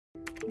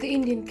The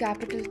Indian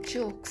capital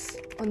chokes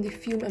on the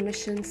fume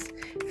emissions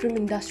from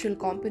industrial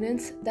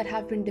components that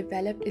have been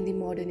developed in the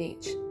modern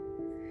age.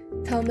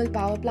 Thermal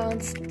power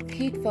plants,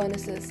 heat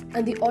furnaces,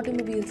 and the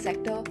automobile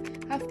sector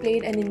have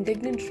played an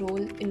indignant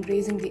role in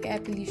raising the air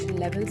pollution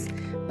levels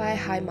by a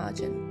high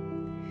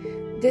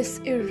margin. This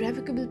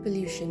irrevocable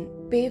pollution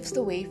paves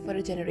the way for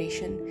a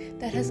generation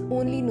that has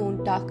only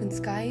known darkened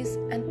skies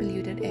and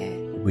polluted air.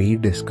 We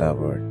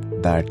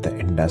discovered that the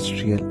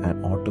industrial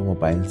and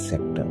automobile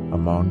sector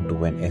amount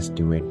to an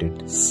estimated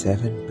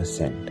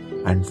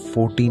 7% and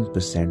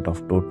 14%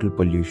 of total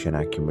pollution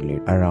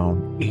accumulate.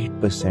 Around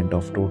 8%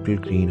 of total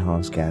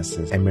greenhouse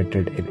gases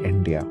emitted in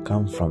India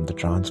come from the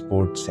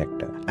transport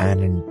sector,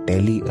 and in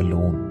Delhi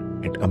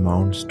alone it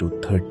amounts to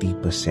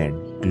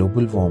 30%.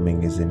 Global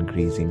warming is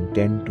increasing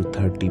 10 to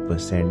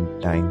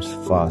 30% times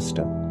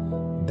faster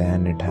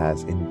than it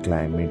has in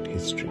climate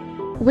history.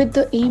 With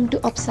the aim to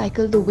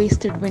upcycle the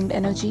wasted wind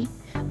energy,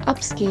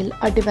 upscale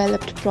our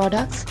developed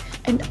products,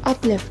 and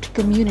uplift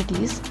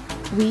communities,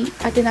 we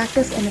at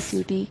Enactus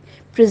NSUT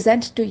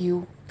present to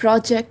you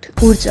Project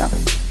Urja.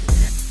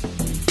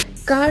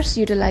 Cars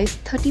utilize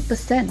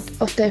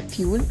 30% of their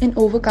fuel in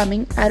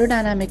overcoming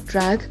aerodynamic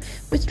drag,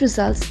 which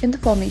results in the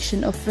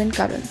formation of wind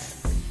currents.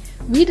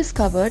 We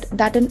discovered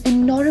that an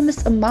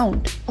enormous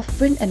amount of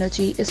wind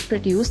energy is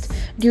produced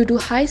due to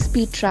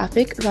high-speed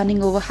traffic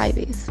running over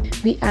highways.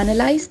 We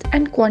analyzed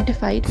and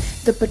quantified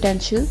the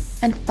potential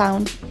and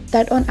found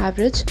that on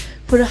average,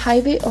 for a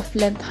highway of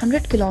length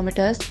 100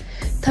 kilometers,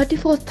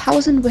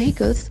 34,000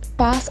 vehicles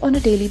pass on a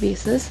daily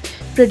basis,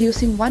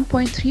 producing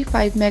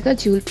 1.35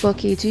 megajoule per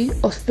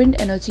kg of wind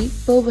energy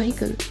per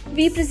vehicle.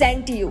 We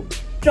present to you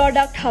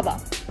Product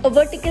Hawa, a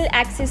vertical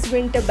axis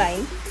wind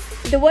turbine.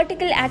 The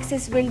vertical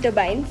axis wind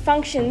turbine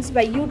functions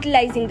by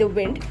utilizing the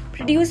wind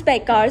produced by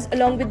cars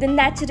along with the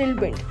natural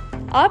wind.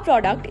 Our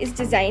product is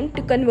designed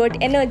to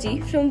convert energy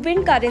from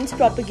wind currents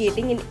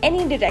propagating in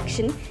any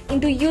direction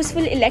into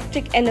useful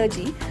electric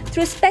energy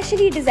through a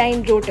specially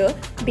designed rotor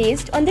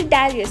based on the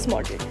Darius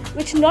model,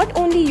 which not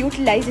only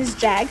utilizes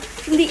drag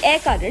from the air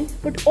current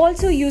but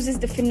also uses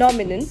the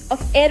phenomenon of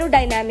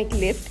aerodynamic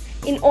lift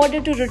in order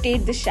to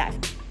rotate the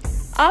shaft.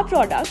 Our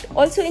product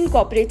also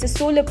incorporates a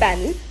solar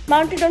panel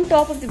mounted on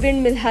top of the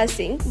windmill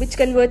housing, which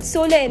converts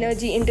solar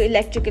energy into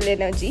electrical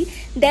energy,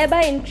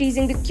 thereby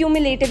increasing the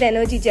cumulative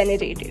energy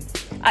generated.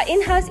 Our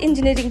in-house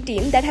engineering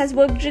team that has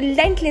worked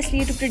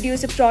relentlessly to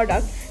produce a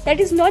product that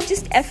is not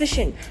just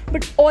efficient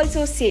but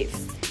also safe.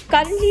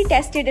 Currently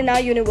tested in our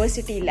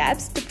university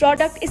labs, the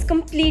product is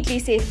completely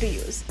safe to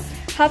use.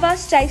 Hawa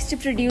strives to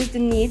produce the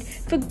need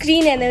for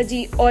green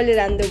energy all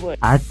around the world.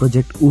 At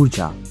Project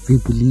Urja, we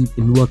believe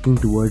in working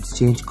towards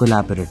change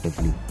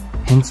collaboratively.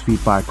 Hence, we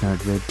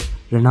partnered with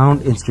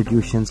renowned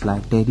institutions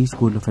like Delhi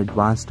School of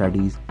Advanced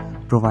Studies,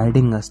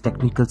 providing us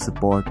technical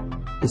support,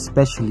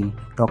 especially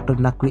Dr.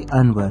 Naqvi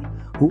Anwar,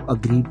 who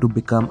agreed to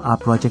become our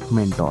project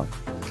mentor.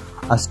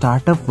 A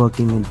startup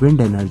working in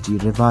wind energy,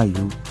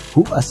 Revive,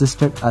 who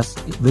assisted us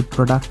with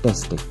product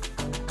testing.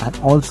 And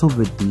also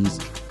with these,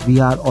 we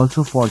are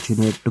also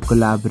fortunate to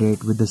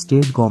collaborate with the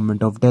state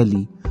government of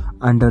Delhi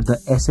under the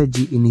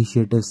SHG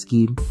initiative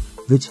scheme,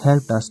 which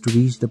helped us to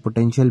reach the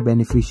potential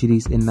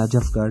beneficiaries in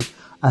Najafgarh,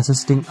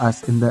 assisting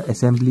us in the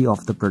assembly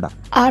of the product.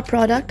 Our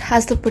product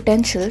has the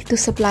potential to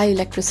supply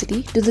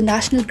electricity to the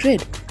national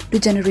grid to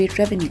generate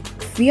revenue.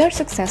 If we are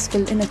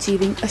successful in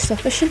achieving a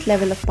sufficient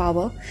level of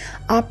power,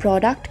 our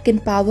product can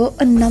power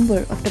a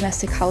number of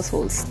domestic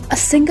households. A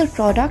single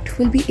product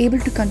will be able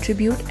to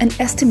contribute an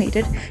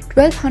estimated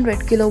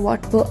 1200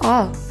 kilowatt per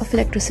hour of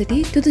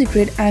electricity to the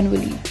grid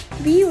annually.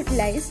 We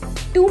utilize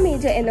two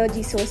major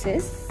energy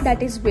sources,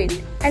 that is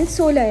wind and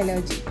solar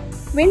energy.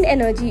 Wind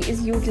energy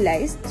is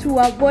utilized through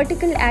our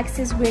vertical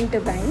axis wind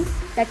turbine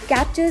that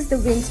captures the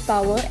wind's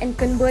power and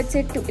converts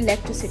it to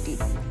electricity.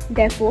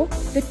 Therefore,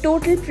 the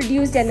total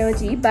produced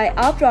energy by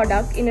our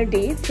product in a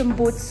day from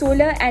both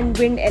solar and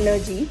wind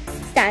energy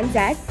stands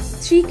at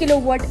 3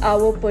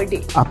 kilowatt-hour per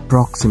day.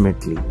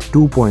 Approximately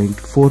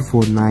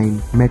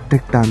 2.449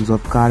 metric tons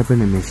of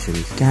carbon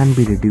emissions can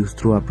be reduced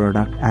through our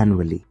product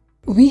annually.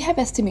 We have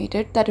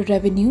estimated that a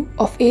revenue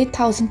of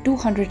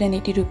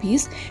 8,280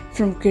 rupees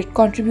from grid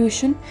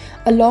contribution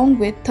along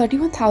with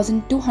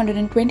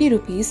 31,220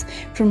 rupees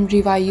from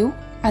Revive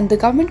and the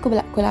government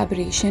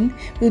collaboration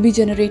will be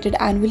generated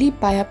annually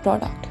by our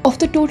product. Of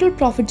the total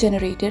profit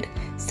generated,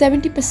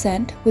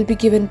 70% will be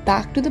given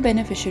back to the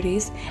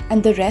beneficiaries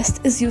and the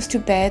rest is used to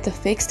bear the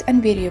fixed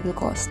and variable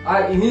costs.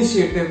 Our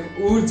initiative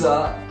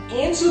Urja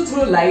aims to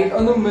throw light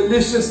on the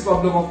malicious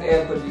problem of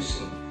air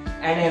pollution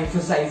and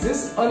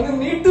emphasizes on the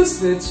need to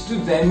switch to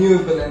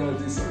renewable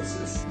energy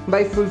sources.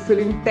 By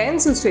fulfilling 10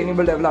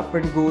 Sustainable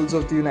Development Goals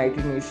of the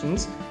United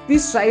Nations, we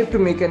strive to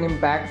make an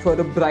impact for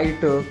a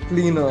brighter,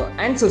 cleaner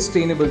and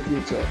sustainable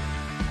future.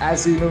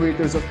 As the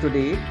innovators of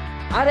today,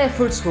 our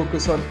efforts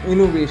focus on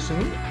innovation,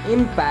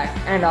 impact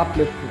and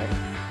upliftment.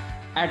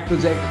 At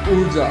Project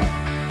Urja,